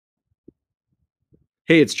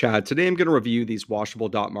Hey, it's Chad. Today I'm going to review these washable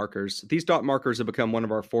dot markers. These dot markers have become one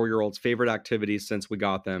of our 4-year-old's favorite activities since we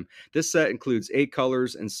got them. This set includes 8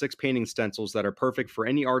 colors and 6 painting stencils that are perfect for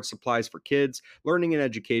any art supplies for kids, learning and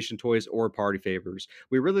education toys, or party favors.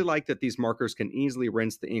 We really like that these markers can easily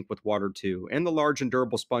rinse the ink with water too, and the large and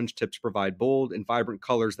durable sponge tips provide bold and vibrant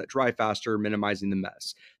colors that dry faster, minimizing the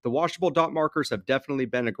mess. The washable dot markers have definitely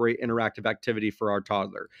been a great interactive activity for our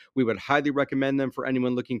toddler. We would highly recommend them for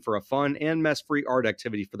anyone looking for a fun and mess free art activity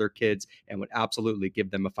for their kids and would absolutely give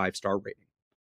them a 5-star rating.